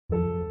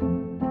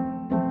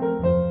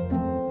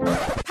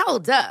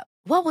Hold up.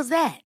 What was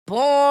that?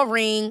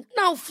 Boring.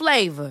 No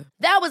flavor.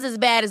 That was as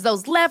bad as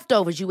those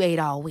leftovers you ate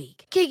all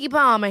week. Keke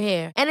Palmer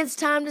here. And it's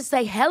time to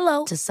say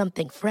hello to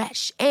something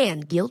fresh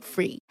and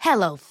guilt-free.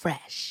 Hello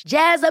Fresh.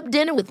 Jazz up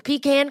dinner with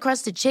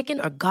pecan-crusted chicken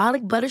or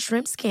garlic butter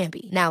shrimp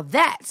scampi. Now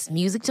that's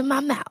music to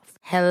my mouth.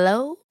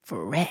 Hello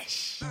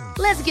Fresh.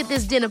 Let's get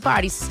this dinner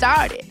party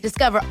started.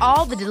 Discover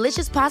all the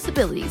delicious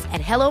possibilities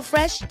at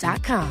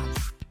hellofresh.com.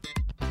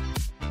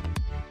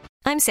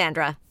 I'm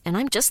Sandra, and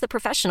I'm just the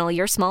professional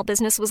your small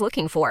business was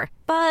looking for.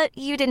 But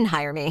you didn't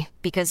hire me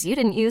because you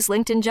didn't use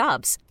LinkedIn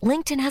Jobs.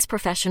 LinkedIn has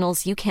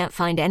professionals you can't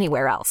find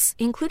anywhere else,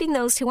 including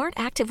those who aren't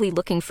actively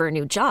looking for a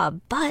new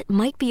job, but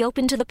might be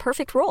open to the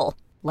perfect role,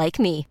 like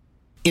me.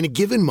 In a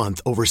given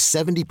month, over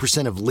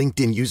 70% of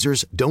LinkedIn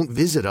users don't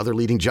visit other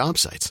leading job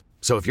sites.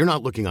 So if you're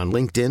not looking on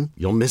LinkedIn,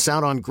 you'll miss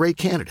out on great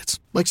candidates,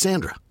 like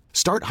Sandra.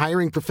 Start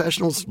hiring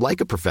professionals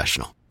like a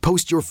professional.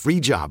 Post your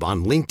free job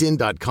on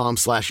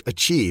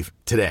linkedin.com/achieve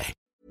today.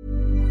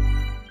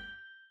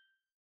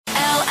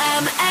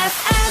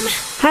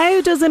 LMFM.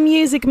 How does a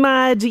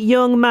music-mad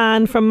young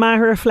man from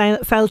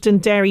Maherfelton,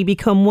 Derry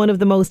become one of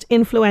the most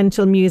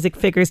influential music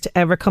figures to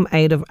ever come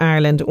out of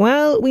Ireland?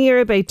 Well, we are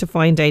about to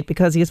find out,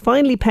 because he has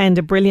finally penned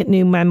a brilliant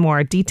new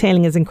memoir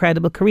detailing his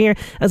incredible career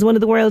as one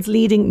of the world's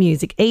leading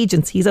music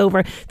agents. He's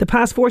over the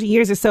past 40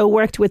 years or so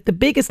worked with the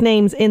biggest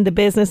names in the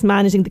business,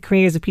 managing the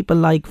careers of people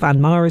like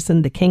Van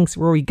Morrison, The Kinks,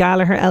 Rory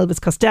Gallagher,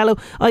 Elvis Costello.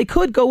 I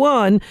could go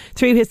on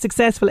through his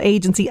successful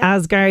agency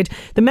Asgard.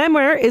 The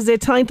memoir is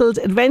titled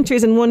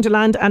Adventures in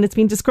Wonderland, and it's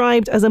been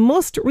described as a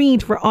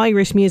must-read for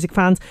Irish music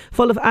fans,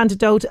 full of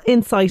antidote,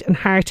 insight and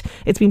heart.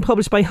 It's been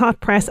published by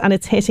Hot Press and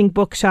it's hitting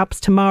bookshops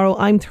tomorrow.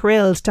 I'm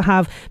thrilled to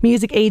have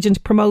music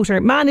agent,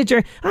 promoter,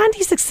 manager, and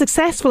he's a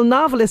successful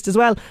novelist as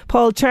well,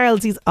 Paul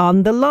Charles. He's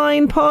on the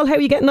line. Paul, how are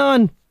you getting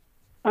on?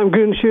 I'm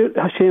good, Shane.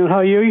 How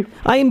are you?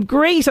 I'm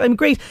great.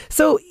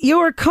 So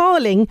you're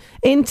calling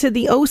into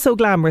the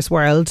oh-so-glamorous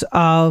world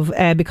of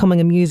becoming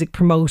a music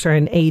promoter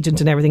and agent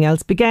and everything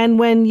else began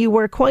when you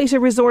were quite a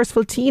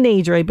resourceful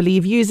teenager, I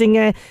believe, using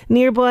a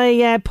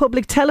nearby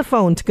public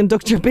telephone to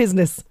conduct your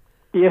business.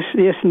 Yes,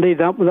 indeed.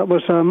 That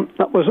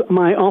was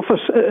my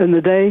office in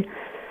the day,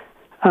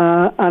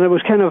 and it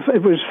was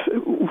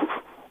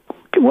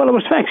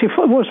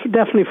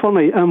definitely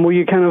funny. Where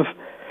you kind of,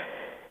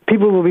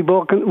 people will be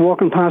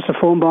walking past the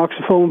phone box,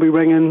 the phone will be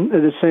ringing,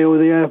 they'd say,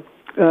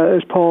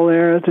 is Paul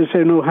there? They'd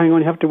say, no, hang on,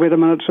 you have to wait a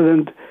minute. So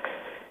then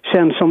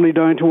send somebody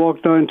down to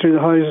walk down through the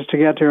houses to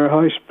get to your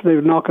house. They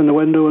would knock on the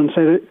window and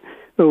say,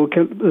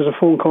 there's a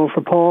phone call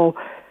for Paul.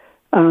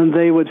 And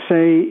they would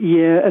say,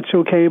 yeah, it's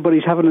okay, but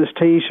he's having his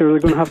tea, so they're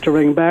going to have to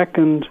ring back,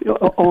 and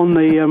on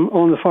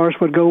the farce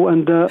would go.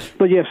 And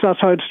but yes,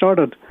 that's how it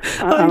started,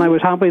 and I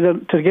was happy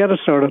to get it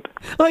started.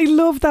 I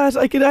love that.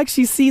 I could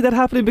actually see that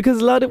happening,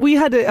 because we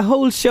had a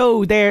whole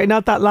show there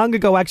not that long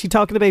ago, actually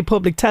talking about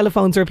public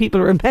telephones, where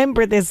people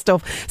remember this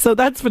stuff. So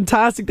that's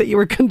fantastic that you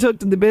were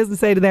conducting the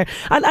business out of there.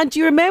 And do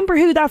you remember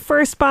who that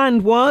first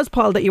band was,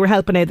 Paul, that you were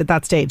helping out at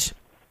that stage?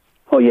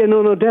 Oh yeah,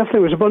 no, definitely.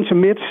 It was a bunch of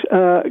mates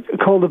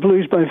called the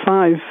Blues by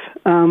Five,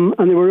 and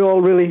they were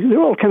all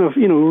kind of,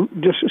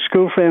 just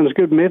school friends,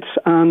 good mates.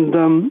 And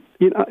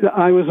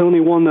I was the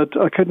only one that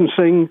I couldn't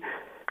sing,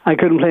 I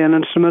couldn't play an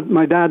instrument.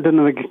 My dad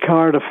didn't have a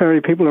car to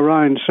ferry people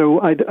around, so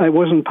I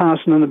wasn't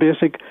passing in the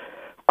basic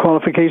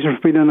qualifications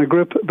for being in a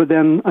group. But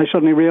then I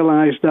suddenly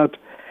realised that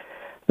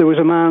there was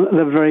a man that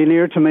lived very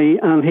near to me,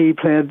 and he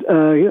played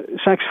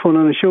saxophone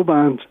in a show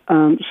band.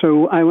 And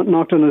so I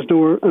knocked on his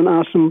door and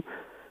asked him,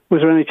 was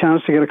there any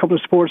chance to get a couple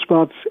of sports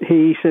spots?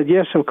 He said,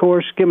 yes, of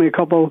course, give me a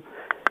couple.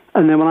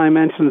 And then when I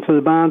mentioned to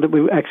the band that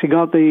we actually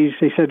got these,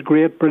 he said,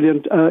 great,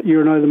 brilliant,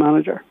 you're now the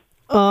manager.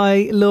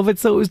 I love it.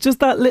 So it was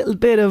just that little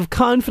bit of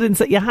confidence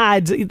that you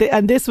had,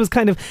 and this was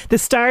kind of the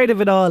start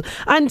of it all.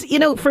 And,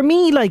 for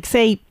me, like,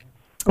 say,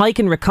 I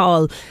can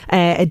recall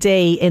a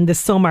day in the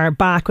summer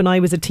back when I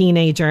was a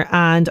teenager,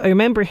 and I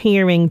remember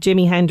hearing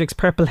Jimi Hendrix'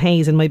 Purple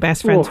Haze in my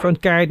best friend's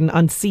front garden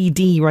on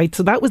CD, right?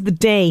 So that was the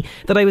day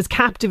that I was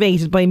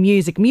captivated by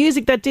music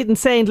that didn't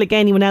sound like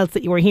anyone else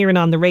that you were hearing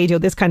on the radio,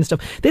 this kind of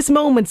stuff. This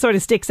moment sort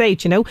of sticks out,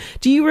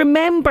 Do you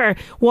remember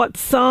what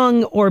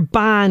song or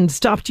band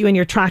stopped you in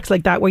your tracks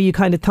like that, where you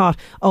kind of thought,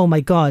 oh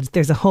my God,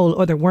 there's a whole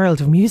other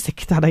world of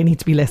music that I need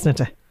to be listening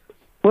to?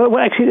 Well,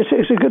 actually,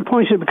 it's a good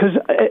point, because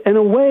in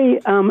a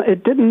way,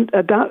 it didn't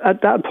at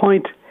that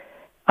point.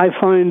 I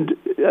found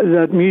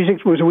that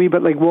music was a wee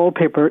bit like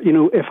wallpaper.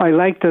 If I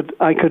liked it,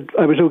 I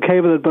was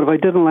okay with it. But if I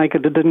didn't like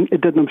it, it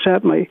didn't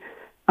upset me.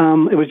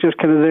 It was just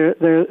kind of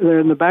there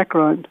in the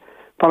background.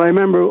 But I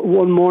remember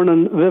one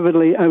morning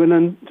vividly, I went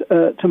in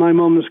to my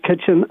mum's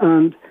kitchen,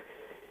 and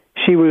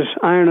she was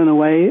ironing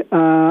away,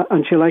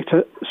 and she liked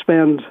to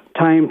spend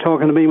time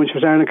talking to me when she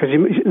was ironing, because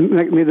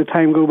it made the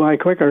time go by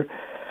quicker.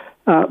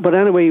 But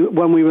anyway,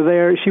 when we were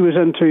there, she was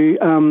into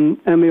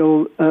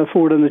Emil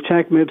Ford and the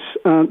Checkmates,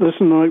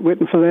 listening,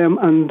 waiting for them,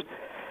 and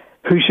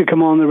who should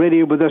come on the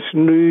radio with this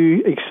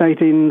new,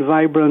 exciting,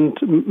 vibrant,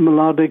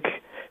 melodic,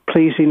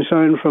 pleasing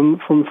sound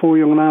from four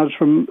young lads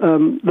from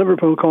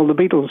Liverpool called the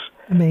Beatles.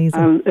 Amazing.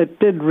 And it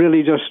did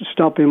really just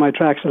stop me in my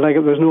tracks. Like,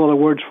 there's no other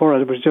words for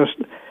it. It was just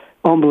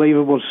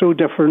unbelievable, so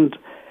different.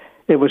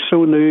 It was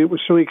so new, it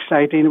was so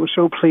exciting, it was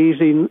so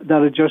pleasing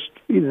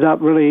that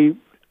really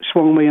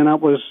swung me, and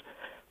that was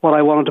what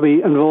I wanted to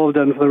be involved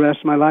in for the rest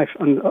of my life,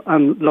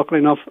 and luckily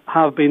enough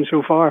have been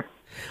so far.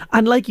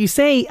 And like you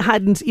say,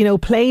 hadn't,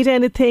 played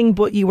anything,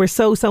 but you were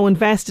so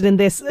invested in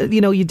this,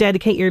 you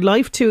dedicate your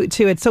life to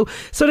it. So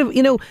sort of,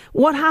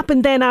 what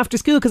happened then after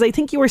school? Because I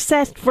think you were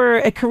set for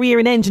a career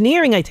in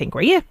engineering, I think,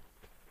 were you?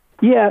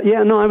 Yeah,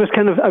 no, I was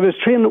trained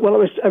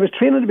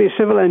to be a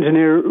civil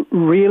engineer,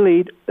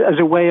 really as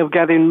a way of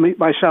getting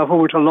myself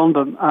over to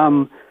London,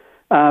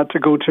 to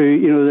go to,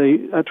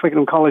 the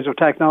Twickenham College of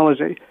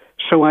Technology.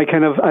 So I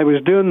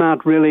was doing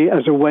that really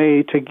as a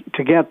way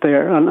to get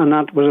there, and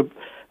that was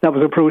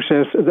a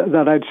process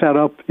that I'd set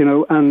up,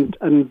 and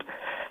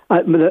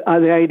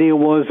the idea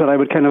was that I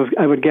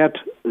would get,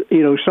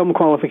 some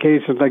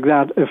qualifications like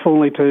that, if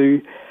only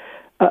to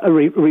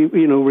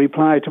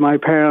reply to my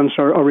parents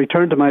or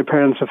return to my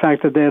parents the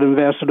fact that they had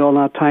invested all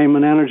that time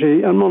and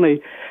energy and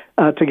money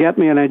to get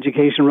me an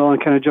education, rather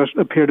than kind of just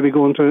appear to be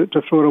going to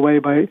throw it away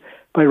by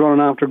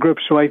running after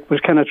groups. So I was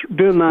kind of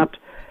doing that.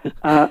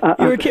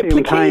 You were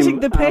placating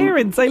the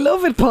parents. I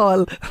love it,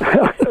 Paul.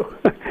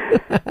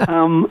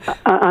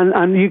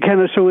 And you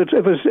kind of, so it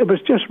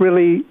was just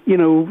really,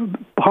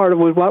 part of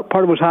what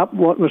was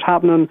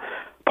happening,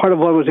 part of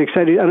what was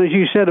exciting. And as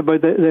you said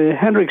about the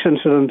Hendrix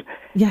incident,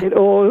 yeah. It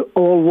all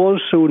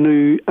was so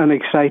new and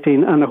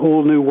exciting and a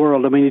whole new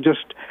world. I mean, you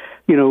just,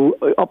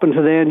 up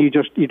until then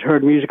you'd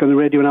heard music on the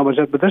radio and that was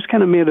it. But this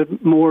kind of made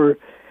it more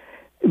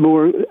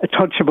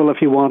touchable, if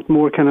you want,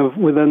 more kind of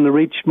within the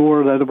reach,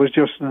 more that it was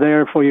just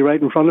there for you,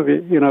 right in front of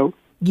you,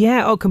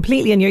 Yeah,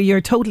 completely. And you're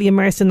totally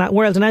immersed in that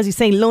world. And as you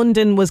say,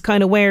 London was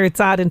kind of where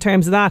it's at in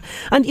terms of that.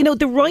 And,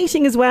 the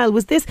writing as well,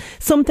 was this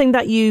something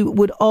that you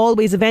would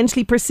always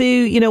eventually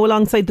pursue,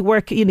 alongside the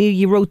work?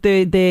 You wrote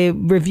the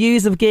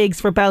reviews of gigs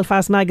for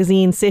Belfast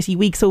Magazine, City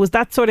Week. So was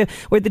that sort of,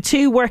 were the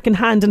two working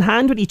hand in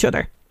hand with each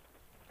other?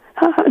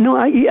 No,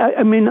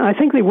 I mean, I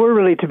think they were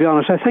really, to be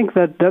honest. I think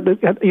that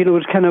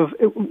it's kind of,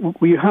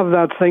 you have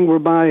that thing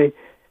whereby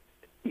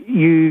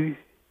you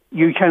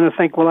kind of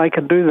think, well, I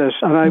can do this,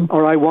 and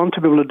I want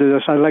to be able to do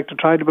this. I'd like to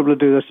try to be able to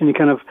do this, and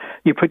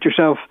you put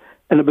yourself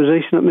in a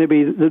position that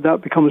maybe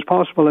that becomes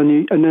possible,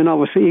 and then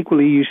obviously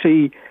equally you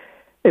see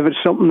if it's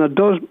something that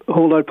does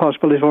hold out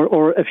possibilities,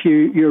 or if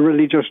you're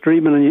really just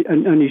dreaming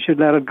and you should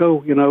let it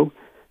go,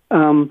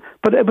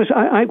 But it was,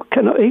 I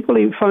kind of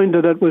equally found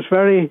that it was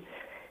very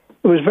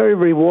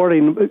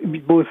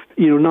rewarding, both,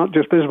 not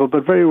just visible,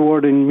 but very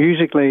rewarding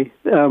musically,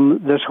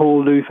 this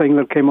whole new thing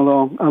that came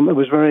along. It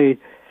was very,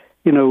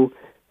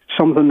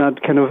 something that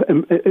kind of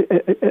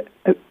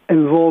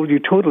involved you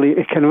totally.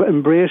 It kind of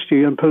embraced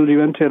you and pulled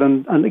you into it,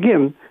 and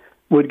again,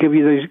 would give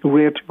you these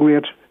great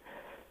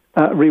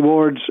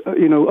rewards,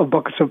 of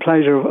buckets of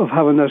pleasure of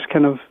having this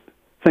kind of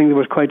thing that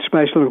was quite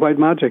special and quite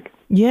magic.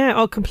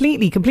 Yeah,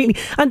 completely.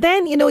 And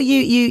then,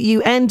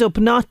 you end up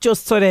not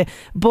just sort of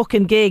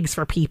booking gigs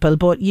for people,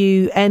 but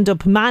you end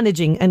up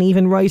managing and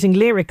even writing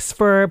lyrics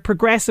for a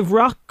progressive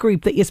rock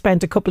group that you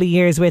spent a couple of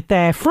years with,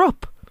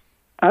 Frupp.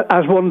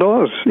 As one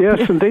does,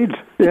 yes, indeed,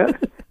 yeah.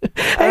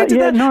 How did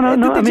that, no.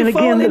 I mean,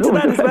 again, it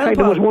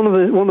was one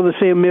of the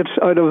same mates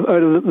out of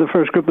the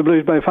first group, the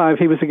Blues by Five.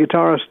 He was the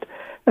guitarist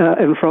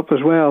in Frupp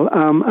as well,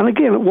 and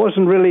again, it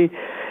wasn't really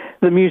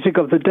the music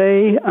of the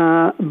day,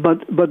 but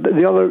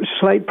the other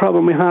slight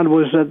problem we had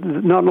was that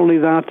not only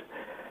that,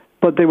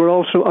 but they were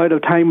also out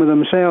of time with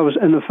themselves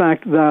in the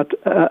fact that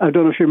I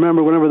don't know if you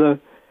remember whenever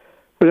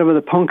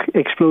the punk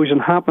explosion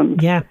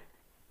happened. Yeah.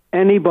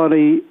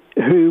 Anybody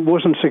who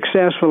wasn't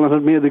successful and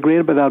had made the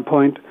grade by that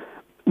point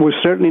was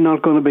certainly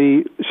not going to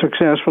be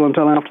successful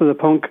until after the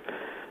punk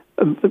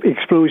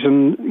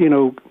explosion,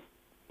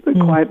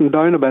 quietened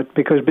down a bit,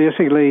 because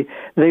basically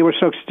they were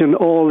sucking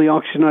all the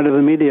oxygen out of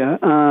the media,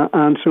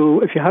 and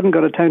so if you hadn't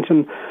got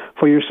attention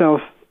for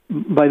yourself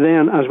by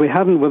then, as we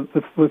hadn't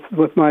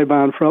with my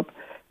band Frupp,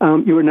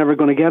 you were never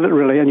going to get it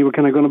really, and you were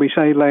kind of going to be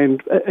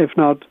sidelined, if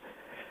not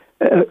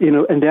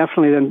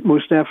indefinitely, then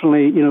most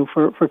definitely,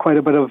 for quite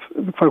a bit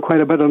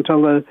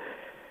until the,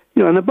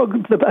 and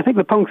I think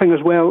the punk thing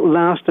as well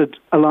lasted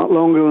a lot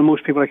longer than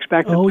most people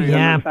expected. Oh, to.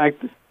 yeah. And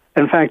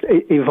in fact,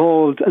 it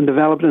evolved and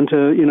developed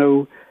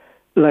into,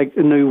 like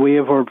a new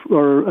wave or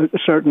a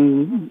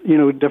certain,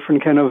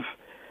 different kind of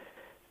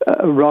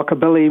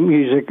rockabilly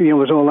music,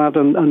 was all that,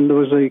 and there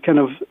was a kind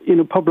of,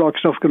 pub rock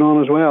stuff going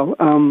on as well.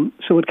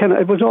 So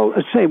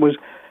it was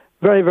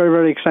very, very,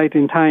 very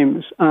exciting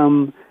times.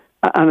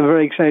 And a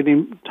very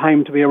exciting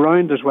time to be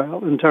around as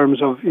well, in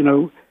terms of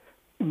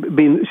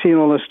seeing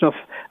all this stuff.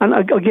 And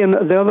again,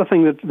 the other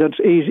thing that's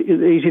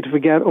easy to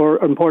forget or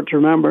important to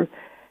remember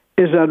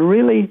is that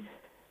really,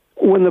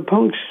 when the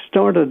punks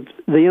started,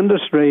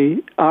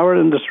 our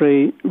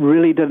industry,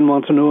 really didn't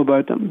want to know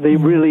about them. They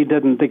really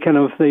didn't. They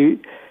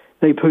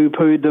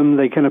poo-pooed them.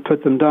 They kind of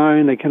put them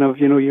down. They kind of,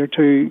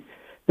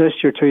 this,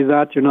 you're too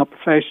that, you're not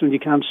professional, you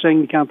can't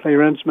sing, you can't play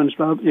your instruments,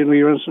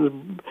 your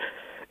instruments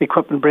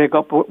equipment break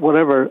up,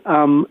 whatever.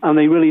 And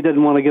they really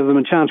didn't want to give them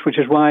a chance, which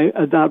is why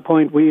at that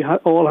point we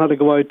all had to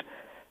go out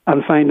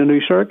and find a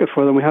new circuit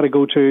for them. We had to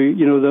go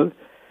to,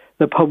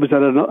 the pubs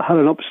that had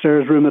an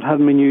upstairs room that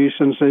hadn't been used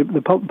since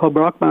the pub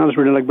rock bands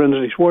were like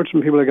Brindley Schwartz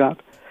and people like that.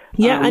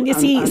 Yeah, and you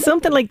see,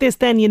 something like this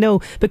then,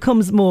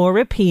 becomes more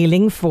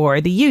appealing for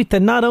the youth,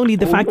 and not only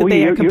the fact that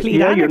they are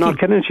complete anarchy. You're not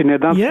kidding,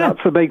 Sinead.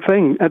 That's the big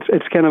thing. It's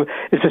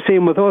the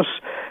same with us.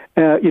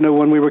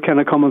 When we were kind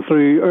of coming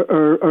through,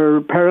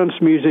 our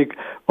parents' music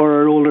or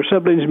our older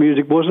siblings'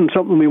 music wasn't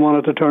something we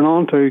wanted to turn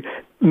on to,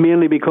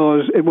 mainly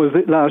because it was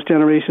the last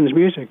generation's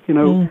music,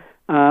 And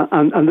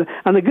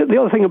the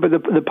other thing about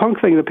the punk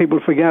thing that people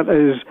forget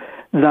is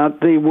that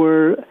they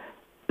were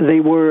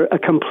a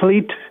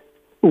complete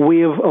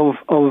wave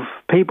of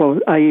people.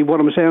 I.e.,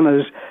 what I'm saying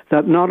is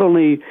that not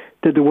only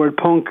did the word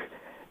punk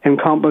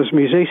encompass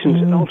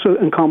musicians, it also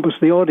encompassed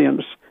the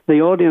audience.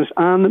 The audience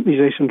and the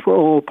musicians were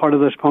all part of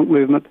this punk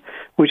movement,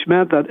 which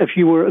meant that if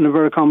you were in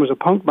inverted commas a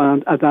punk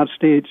band at that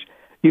stage,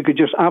 you could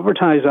just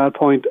advertise that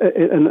point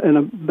in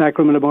a back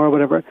room in a bar or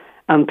whatever,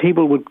 and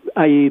people would,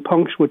 i.e.,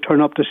 punks would turn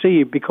up to see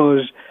you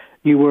because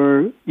you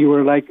were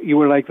like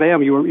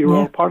them. You were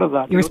all part of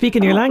that. You were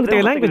speaking their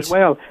language as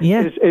well.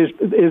 Yeah,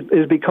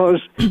 is because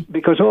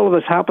all of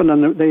this happened,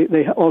 and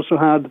they also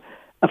had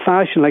a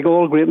fashion, like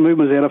all great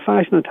movements. They had a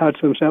fashion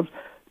attached to themselves.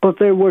 But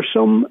there were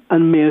some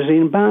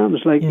amazing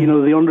bands, like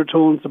the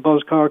Undertones, the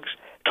Buzzcocks,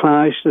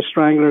 Clash, the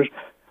Stranglers.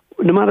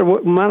 No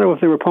matter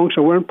if they were punks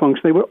or weren't punks,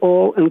 they were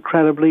all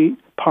incredibly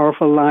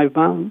powerful live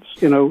bands.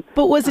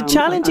 But was it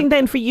challenging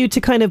then for you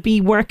to kind of be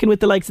working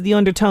with the likes of the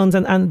Undertones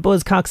and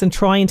Buzzcocks and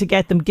trying to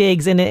get them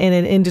gigs in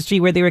an industry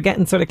where they were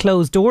getting sort of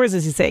closed doors,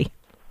 as you say?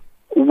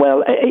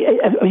 Well,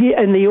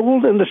 in the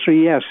old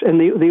industry, yes. In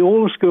the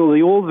old school,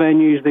 the old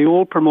venues, the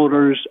old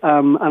promoters,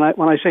 and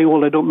when I say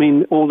old, I don't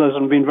mean old as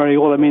in being very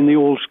old. I mean the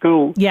old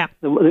school. Yeah.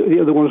 The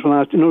ones from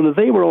last.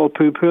 They were all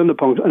poo-pooing the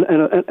punks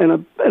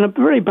in a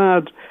very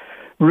bad,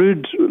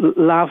 rude,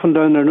 looking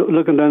down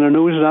their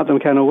noses at them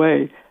kind of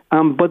way.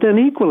 But then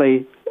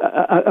equally,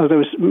 as I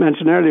was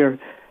mentioned earlier,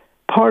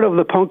 part of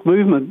the punk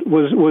movement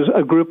was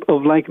a group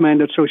of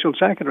like-minded social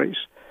secretaries.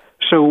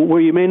 So where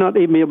you may not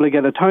even be able to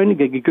get a town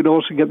gig, you could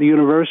also get the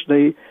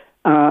university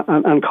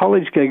and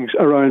college gigs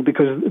around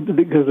because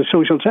the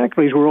social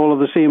secretaries were all of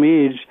the same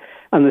age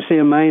and the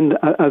same mind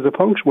as the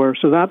punks were.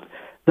 So that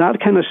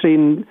kind of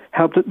scene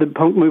helped the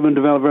punk movement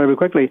develop very, very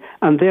quickly.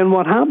 And then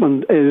what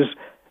happened is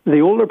the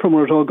older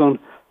promoters all gone,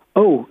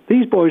 oh,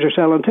 these boys are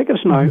selling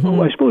tickets now. Mm-hmm.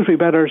 Oh, I suppose we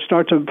better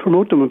start to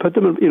promote them and put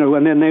them in,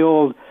 and then they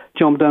all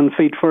jumped on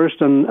feet first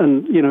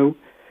and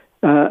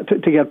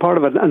to get part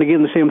of it. And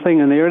again, the same thing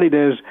in the early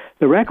days,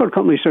 the record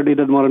companies certainly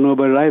didn't want to know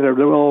about it either.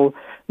 They were all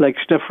like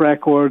Stiff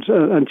Records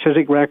and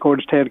Chiswick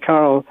Records, Ted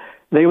Carroll.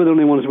 They were the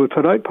only ones who would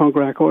put out punk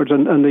records,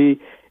 and the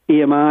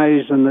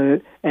EMIs and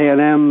the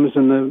A&Ms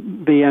and the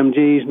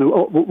BMGs, and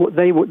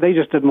they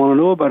just didn't want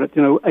to know about it,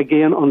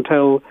 again,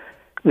 until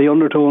the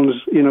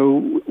Undertones,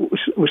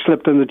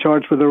 slipped in the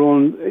charts with their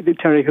own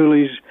Terry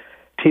Hooley's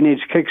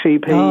Teenage Kicks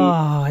EP,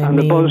 and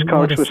the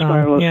Buzzcocks with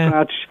Spiral of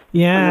Scratch.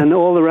 Yeah. And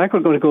all the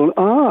record going,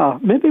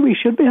 maybe we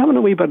should be having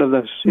a wee bit of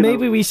this.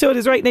 Maybe we should,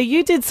 is right. Now,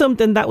 you did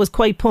something that was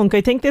quite punk.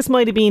 I think this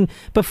might have been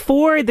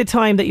before the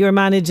time that you were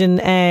managing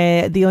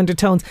the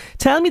Undertones.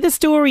 Tell me the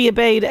story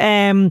about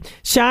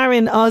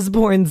Sharon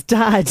Osbourne's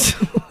dad,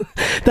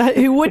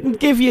 who wouldn't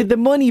give you the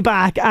money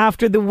back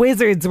after the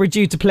Wizards were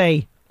due to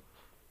play.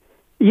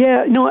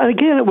 Yeah, no, and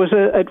again, I'd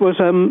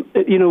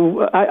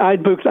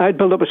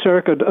built up a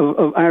circuit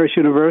of Irish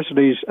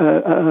universities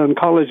and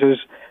colleges,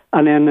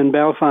 and then in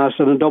Belfast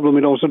and in Dublin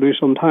we'd also do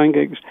some town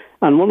gigs.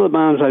 And one of the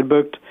bands I'd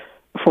booked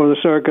for the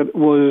circuit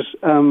was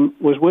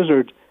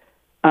Wizard.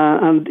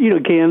 And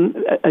again,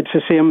 it's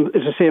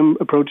the same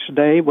approach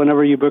today.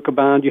 Whenever you book a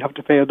band, you have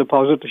to pay a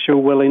deposit to show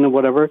willing or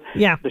whatever,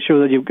 to show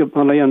that you've got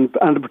money and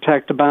to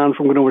protect the band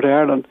from going over to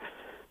Ireland.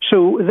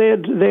 So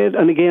they'd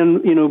and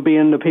again,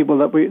 being the people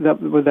that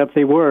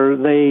they were,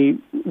 they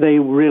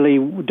really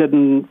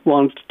didn't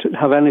want to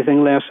have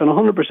anything less than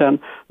 100%.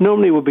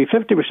 Normally it would be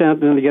 50%,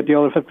 and then they get the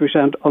other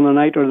 50% on the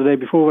night or the day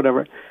before,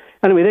 whatever.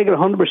 Anyway, they got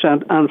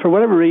 100%, and for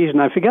whatever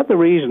reason, I forget the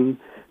reason,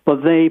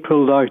 but they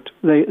pulled out.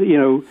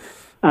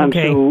 And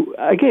okay. So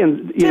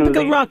again,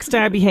 typical rock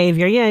star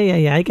behaviour.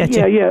 Yeah. I get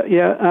you.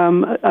 Yeah.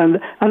 And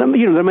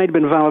there might have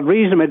been a valid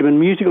reason, there might have been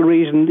musical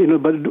reason,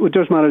 but it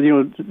doesn't matter.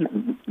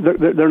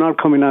 They're not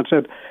coming. That's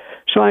it.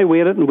 So I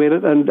waited,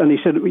 and he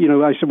said,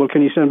 I said, well,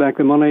 can you send back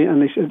the money?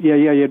 And they said,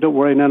 yeah, don't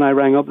worry. And then I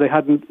rang up. They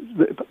hadn't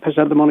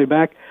sent the money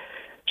back.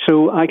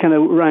 So I kind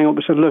of rang up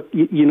and said, look,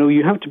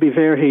 you have to be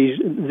fair.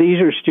 These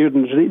are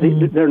students.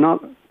 They're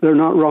not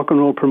rock and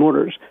roll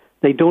promoters.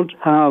 They don't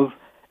have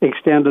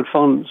extended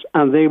funds,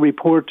 and they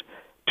report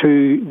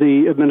to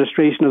the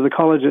administration of the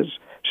colleges.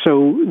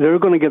 So they're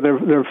going to get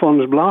their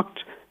funds blocked,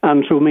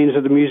 and so it means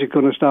that the music's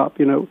going to stop,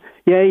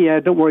 Yeah,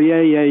 don't worry,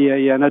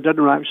 yeah. And I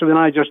didn't rap. So then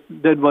I just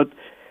did what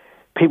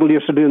people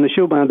used to do in the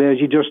show band days.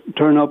 You just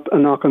turn up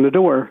and knock on the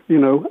door,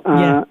 and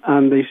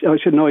I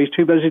said, no, he's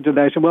too busy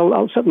today. I said, well,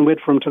 I'll sit and wait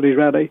for him till he's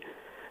ready.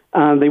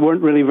 And they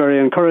weren't really very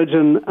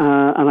encouraging,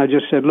 and I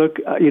just said, look,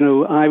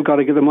 I've got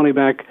to get the money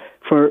back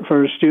for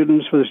the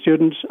students,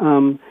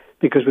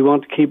 because we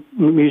want to keep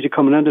music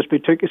coming in.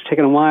 It's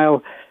taken a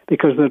while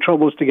because of the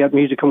troubles to get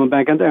music coming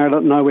back into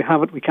Ireland. Now we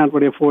have it, we can't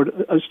really afford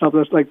stuff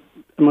that's like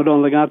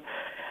Madonna like that.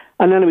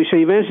 And then he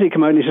eventually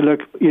came out and he said,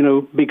 look,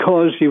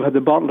 because you had the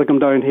bottle to come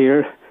down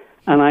here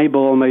and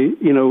eyeball me,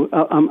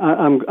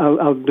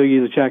 I'll do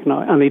you the check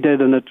now. And he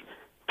did, and it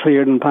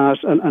cleared and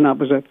passed, and that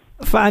was it.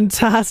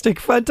 Fantastic.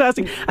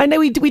 I know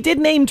we did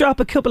name drop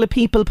a couple of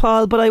people,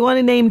 Paul, but I want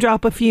to name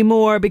drop a few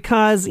more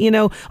because,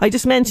 I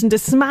just mentioned a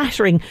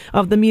smattering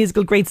of the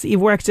musical greats that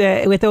you've worked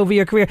with over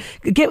your career.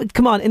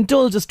 Come on,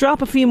 indulge us,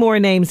 drop a few more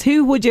names.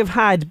 Who would you have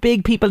had,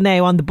 big people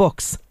now on the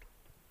books?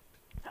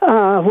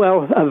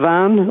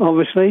 Van,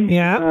 obviously.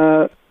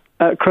 Yeah.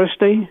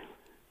 Christie.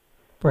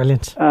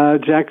 Brilliant.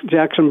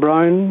 Jackson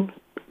Browne,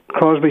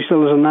 Crosby,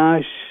 Stills and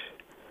Nash,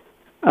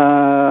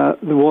 the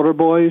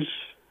Waterboys.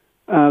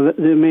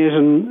 The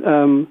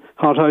amazing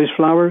Hot House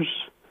Flowers,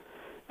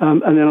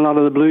 and then a lot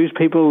of the blues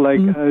people like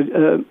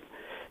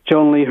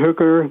John Lee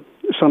Hooker,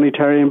 Sonny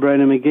Terry and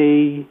Brownie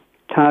McGee,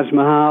 Taj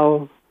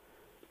Mahal,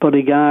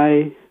 Buddy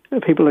Guy,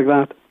 people like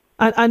that.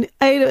 And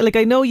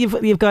I know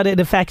you've got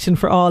an affection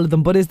for all of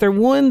them, but is there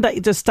one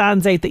that just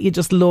stands out that you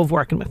just love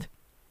working with?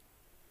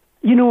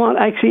 You know what?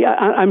 Actually,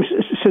 I'm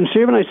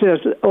sincere when I say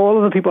this. All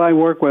of the people I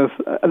work with,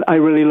 I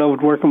really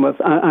loved working with,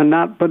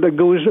 but it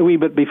goes a wee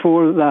bit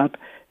before that.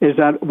 Is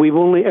that we've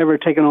only ever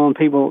taken on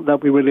people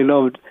that we really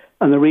loved.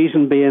 And the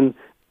reason being,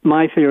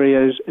 my theory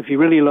is, if you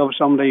really love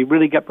somebody,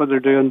 really get what they're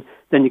doing,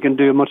 then you can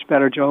do a much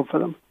better job for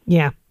them.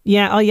 Yeah.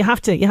 Oh, you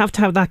have to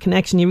have that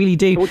connection. You really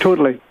do. Oh,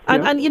 totally.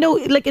 And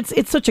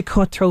it's such a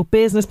cutthroat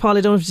business, Paul.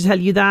 I don't have to tell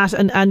you that.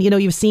 And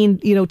you've seen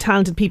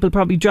talented people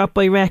probably drop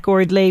by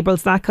record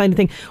labels, that kind of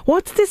thing.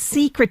 What's the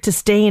secret to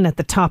staying at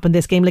the top in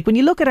this game? Like when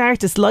you look at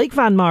artists like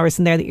Van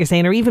Morrison there that you're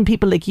saying, or even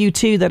people like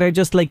U2 that are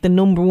just like the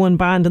number one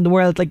band in the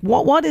world. Like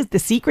what is the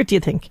secret, do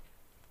you think?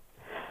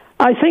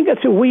 I think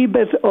it's a wee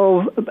bit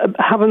of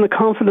having the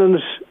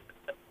confidence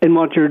in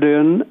what you're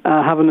doing,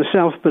 having the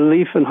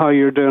self-belief in how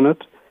you're doing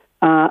it.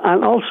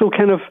 And also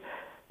kind of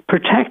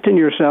protecting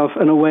yourself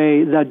in a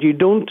way that you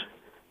don't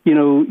play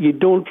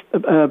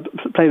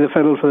the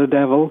fiddle for the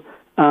devil,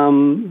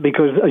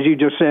 because as you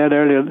just said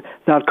earlier,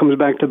 that comes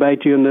back to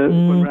bite you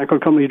when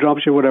record company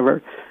drops you,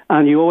 whatever.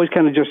 And you always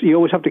you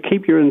always have to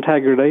keep your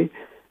integrity,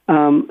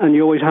 and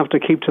you always have to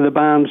keep to the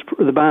band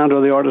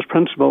or the artist's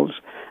principles.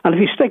 And if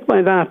you stick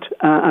by that,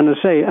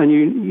 and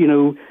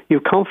you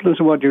have confidence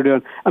in what you're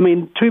doing. I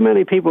mean, too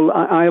many people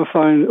I have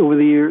found over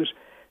the years,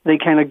 they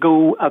kind of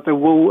go at the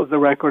woe of the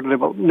record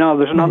label. No,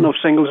 there's not enough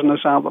singles in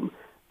this album.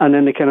 And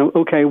then they kind of,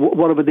 okay,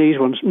 what about these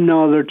ones?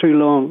 No, they're too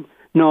long.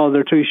 No,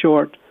 they're too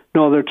short.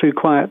 No, they're too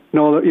quiet.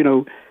 No,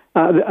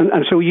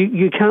 and so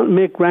you can't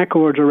make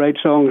records or write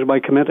songs by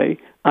committee,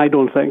 I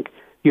don't think.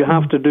 You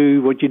have to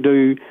do what you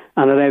do,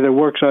 and it either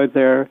works out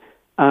there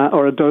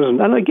or it doesn't.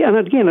 And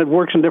again, it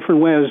works in different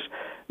ways.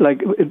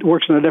 Like, it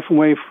works in a different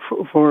way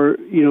for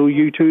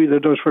U2 that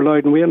it does for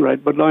Loudon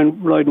Wainwright. But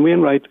Loudon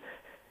Wainwright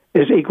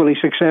is equally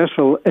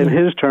successful in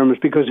his terms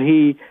because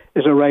he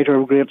is a writer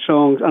of great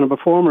songs and a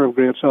performer of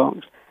great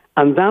songs.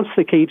 And that's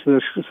the key to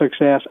the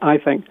success, I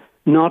think,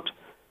 not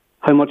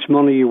how much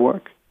money you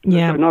work.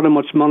 Yeah. Not how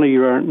much money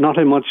you earn, not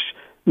how much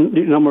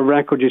number of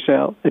records you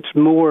sell. It's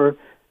more,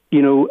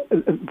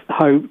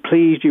 how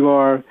pleased you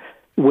are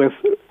with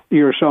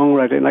your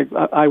songwriting. Like,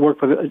 I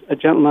work with a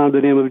gentleman by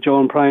the name of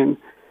John Prine,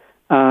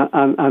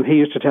 and he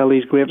used to tell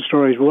these great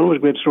stories. One of his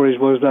great stories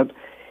was that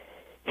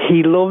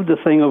he loved the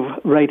thing of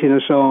writing a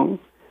song,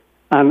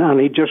 and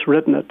he'd just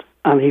written it,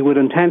 and he would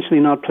intentionally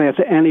not play it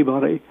to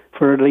anybody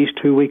for at least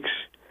 2 weeks.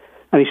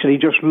 And he said he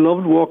just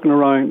loved walking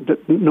around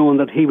knowing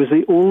that he was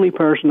the only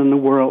person in the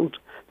world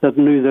that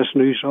knew this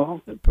new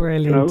song.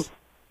 Brilliant.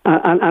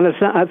 And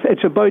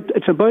it's about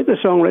the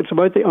song, it's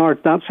about the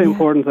art. That's the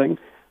important thing.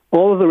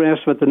 All of the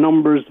rest of it, the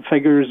numbers, the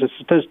figures, the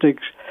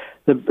statistics,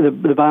 the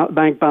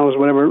bank balance,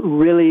 whatever,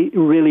 really,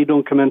 really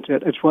don't come into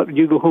it. It's what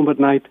you go home at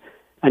night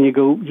and you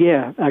go,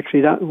 yeah,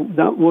 actually, that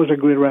was a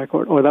great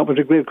record, or that was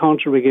a great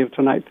concert we gave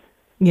tonight.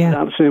 Yeah.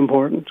 That's so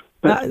important.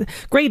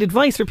 Great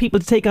advice for people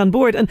to take on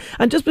board. And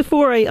just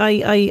before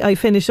I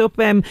finish up,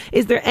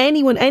 is there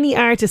any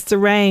artists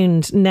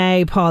around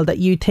now, Paul, that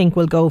you think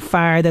will go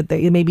far, that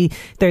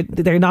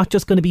they're not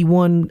just going to be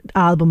one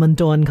album and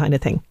done kind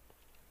of thing?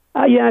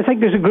 Yeah, I think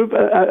there's a group,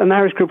 an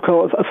Irish group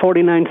called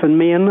 49th and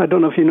Main. I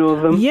don't know if you know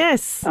of them.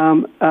 Yes.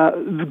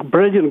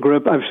 Brilliant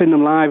group. I've seen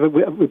them live.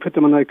 We put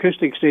them on the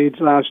acoustic stage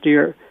last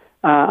year.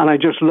 And I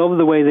just love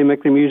the way they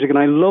make their music. And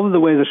I love the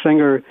way the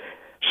singer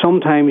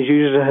sometimes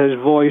uses his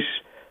voice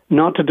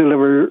not to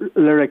deliver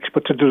lyrics,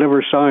 but to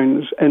deliver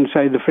sounds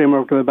inside the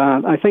framework of the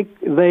band. I think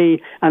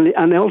they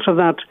also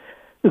that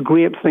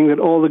great thing that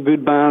all the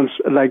good bands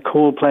like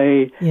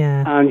Coldplay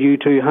and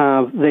U2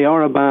 have. They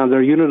are a band. They're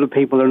a unit of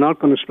people. They're not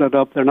going to split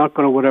up. They're not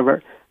going to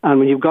whatever. And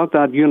when you've got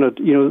that unit,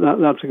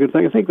 that's a good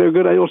thing. I think they're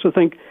good. I also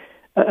think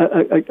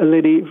a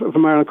lady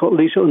from Ireland called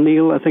Lisa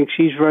O'Neill, I think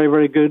she's very,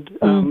 very good.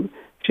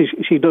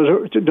 She does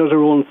her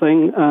own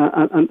thing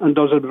and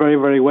does it very,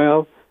 very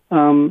well.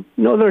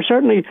 No, there's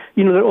certainly,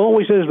 there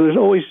always is. There's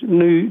always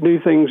new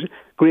things,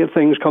 great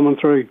things coming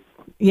through.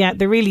 Yeah,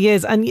 there really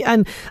is.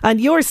 And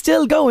you're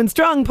still going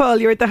strong, Paul.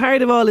 You're at the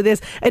heart of all of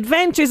this.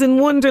 Adventures in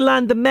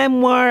Wonderland, the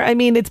memoir. I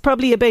mean, it's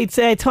probably about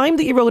time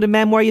that you wrote a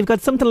memoir. You've got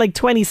something like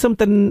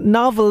 20-something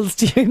novels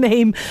to your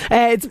name.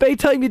 It's about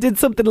time you did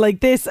something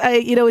like this.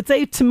 It's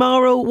out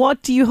tomorrow.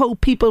 What do you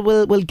hope people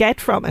will get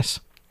from it?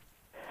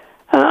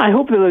 I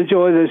hope they'll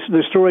enjoy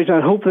the stories.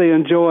 I hope they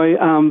enjoy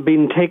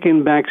being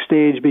taken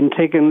backstage, being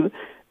taken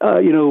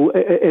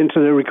into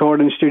the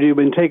recording studio,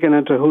 being taken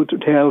into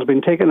hotels,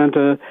 being taken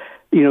into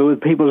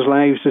people's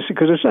lives,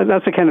 because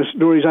that's the kind of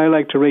stories I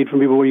like to read from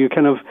people, where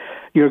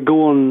you're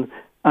going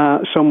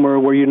somewhere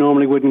where you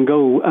normally wouldn't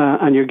go,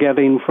 and you're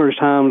getting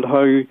firsthand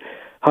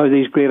how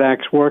these great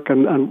acts work,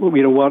 and what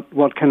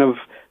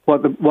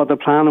the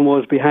planning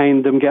was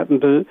behind them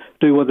getting to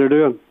do what they're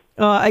doing.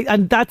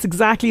 And that's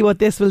exactly what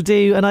this will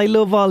do, and I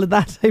love all of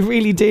that. I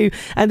really do.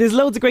 And there's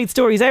loads of great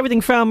stories,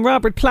 everything from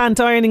Robert Plant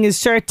ironing his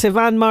shirt to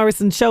Van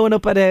Morrison showing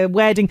up at a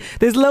wedding.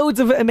 There's loads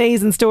of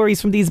amazing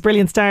stories from these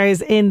brilliant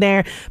stars in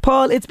there.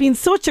 Paul, it's been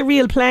such a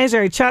real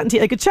pleasure chatting to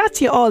you. I could chat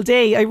to you all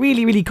day, I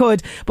really, really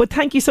could, but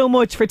thank you so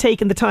much for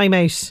taking the time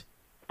out.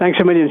 Thanks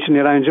a million,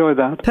 Sinead. I enjoyed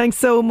that. Thanks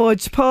so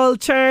much, Paul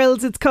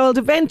Charles. It's called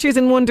Adventures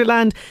in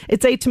Wonderland.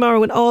 It's out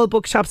tomorrow in all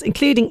bookshops,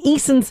 including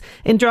Eason's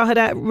in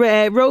Drogheda,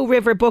 Row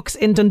River Books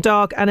in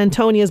Dundalk, and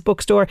Antonia's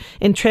bookstore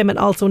in Trim, and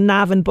also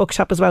Navan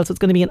Bookshop as well. So it's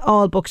going to be in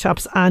all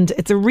bookshops, and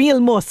it's a real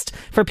must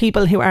for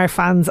people who are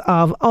fans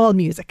of all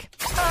music.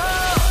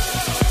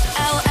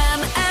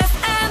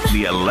 LMFM.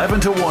 The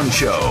 11 to 1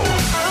 show.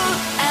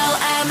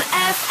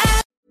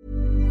 LMFM.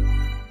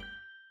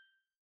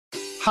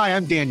 Hi,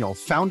 I'm Daniel,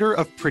 founder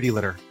of Pretty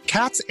Litter.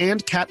 Cats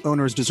and cat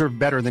owners deserve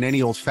better than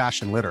any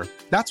old-fashioned litter.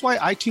 That's why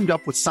I teamed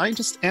up with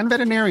scientists and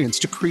veterinarians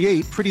to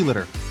create Pretty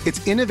Litter.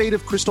 Its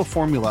innovative crystal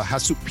formula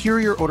has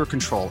superior odor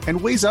control and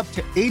weighs up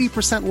to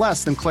 80%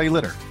 less than clay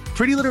litter.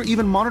 Pretty Litter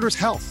even monitors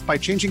health by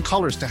changing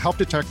colors to help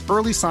detect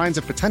early signs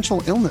of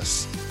potential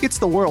illness. It's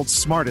the world's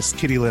smartest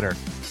kitty litter.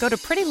 Go to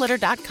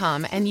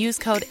prettylitter.com and use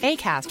code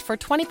ACAST for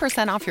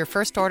 20% off your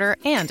first order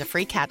and a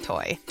free cat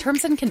toy.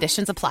 Terms and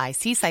conditions apply.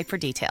 See site for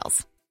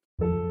details.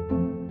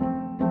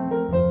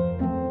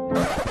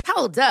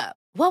 Hold up.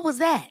 What was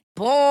that?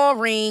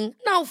 Boring.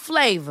 No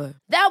flavor.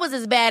 That was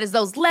as bad as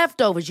those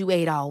leftovers you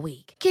ate all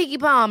week. Keke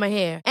Palmer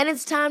here. And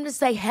it's time to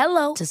say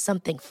hello to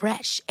something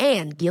fresh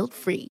and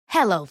guilt-free.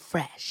 Hello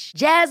Fresh.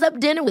 Jazz up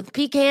dinner with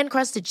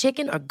pecan-crusted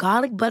chicken or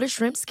garlic butter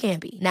shrimp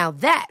scampi. Now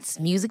that's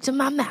music to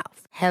my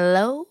mouth.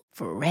 Hello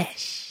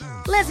Fresh.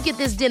 Let's get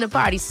this dinner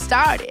party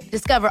started.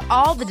 Discover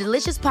all the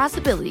delicious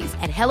possibilities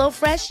at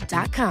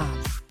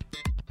HelloFresh.com.